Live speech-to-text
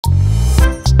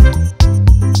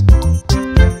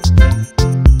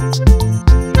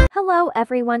Hello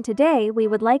everyone, today we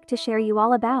would like to share you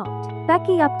all about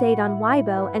Becky update on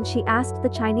Weibo, and she asked the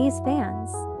Chinese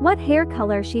fans what hair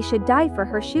color she should dye for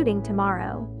her shooting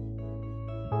tomorrow.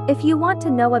 If you want to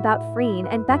know about Freen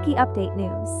and Becky update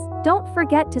news, don't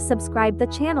forget to subscribe the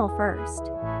channel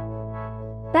first.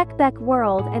 Beck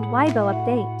World and Weibo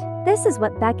update. This is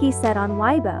what Becky said on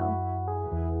Weibo.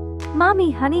 Mommy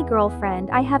honey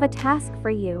girlfriend, I have a task for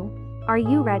you. Are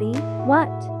you ready? What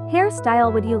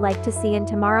hairstyle would you like to see in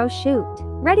tomorrow's shoot?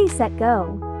 Ready, set,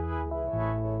 go.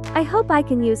 I hope I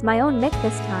can use my own mic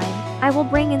this time. I will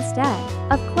bring instead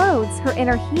of clothes her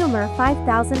inner humor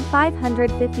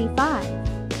 5555.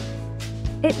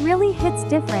 It really hits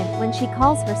different when she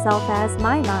calls herself as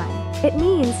my. It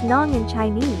means Nong in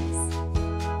Chinese.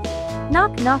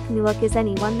 Knock knock, Nuok, is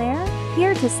anyone there?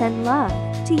 Here to send love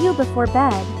to you before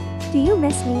bed. Do you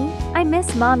miss me? I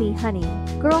miss mommy honey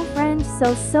girlfriend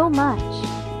so much.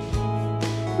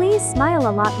 Please smile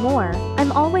a lot more.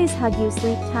 I'm always hug you,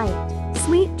 sleep tight.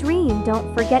 Sweet dream,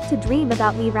 don't forget to dream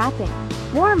about me wrapping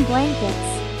warm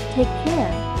blankets. Take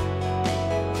care.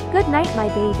 Good night my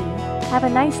baby. Have a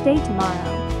nice day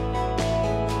tomorrow.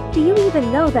 Do you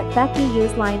even know that Becky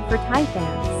used Line for Thai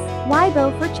fans,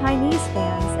 Weibo for Chinese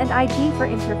fans, and IG for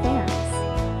inter fans?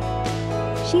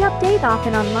 She update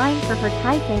often online for her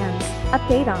Thai fans,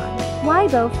 update on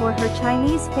Weibo for her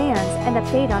Chinese fans, and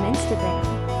update on Instagram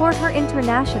for her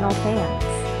international fans.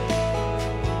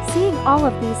 Seeing all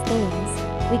of these things,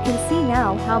 we can see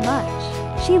now how much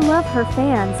she loves her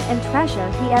fans and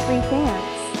treasure every fans.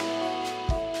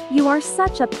 You are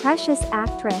such a precious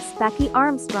actress, Becky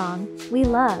Armstrong. We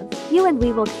love you and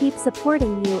we will keep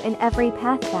supporting you in every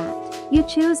path that you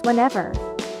choose whenever.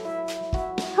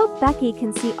 Hope Becky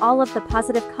can see all of the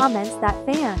positive comments that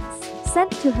fans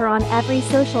sent to her on every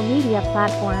social media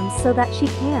platform so that she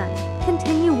can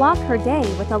continue walk her day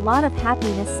with a lot of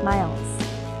happiness smiles.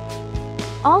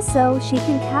 Also, she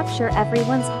can capture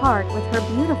everyone's heart with her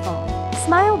beautiful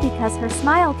smile, because her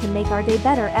smile can make our day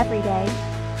better every day.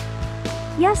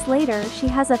 Yes, later she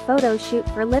has a photo shoot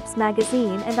for Lips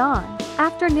magazine, and on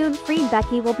afternoon Freen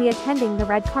Becky will be attending the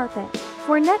red carpet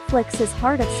for Netflix's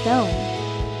Heart of Stone.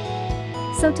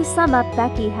 So to sum up,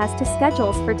 Becky has two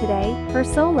schedules for today, her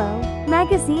solo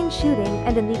magazine shooting,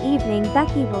 and in the evening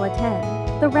Becky will attend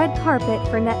the red carpet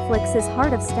for Netflix's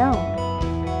Heart of Stone.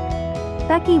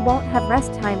 Becky won't have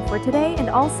rest time for today and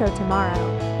also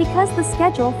tomorrow, because the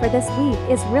schedule for this week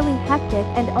is really hectic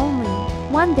and only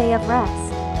one day of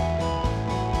rest.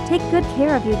 Take good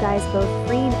care of you guys, both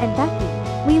Freen and Becky.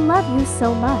 We love you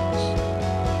so much.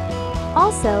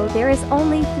 Also, there is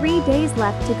only 3 days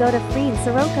left to go to Freen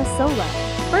Soroka solo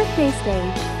birthday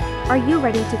stage. Are you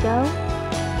ready to go?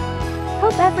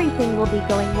 Hope everything will be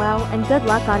going well and good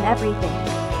luck on everything.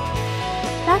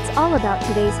 That's all about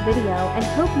today's video and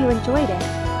hope you enjoyed it.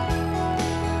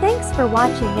 Thanks for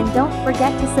watching and don't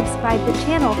forget to subscribe the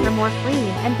channel for more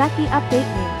Freen and Becky update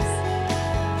news.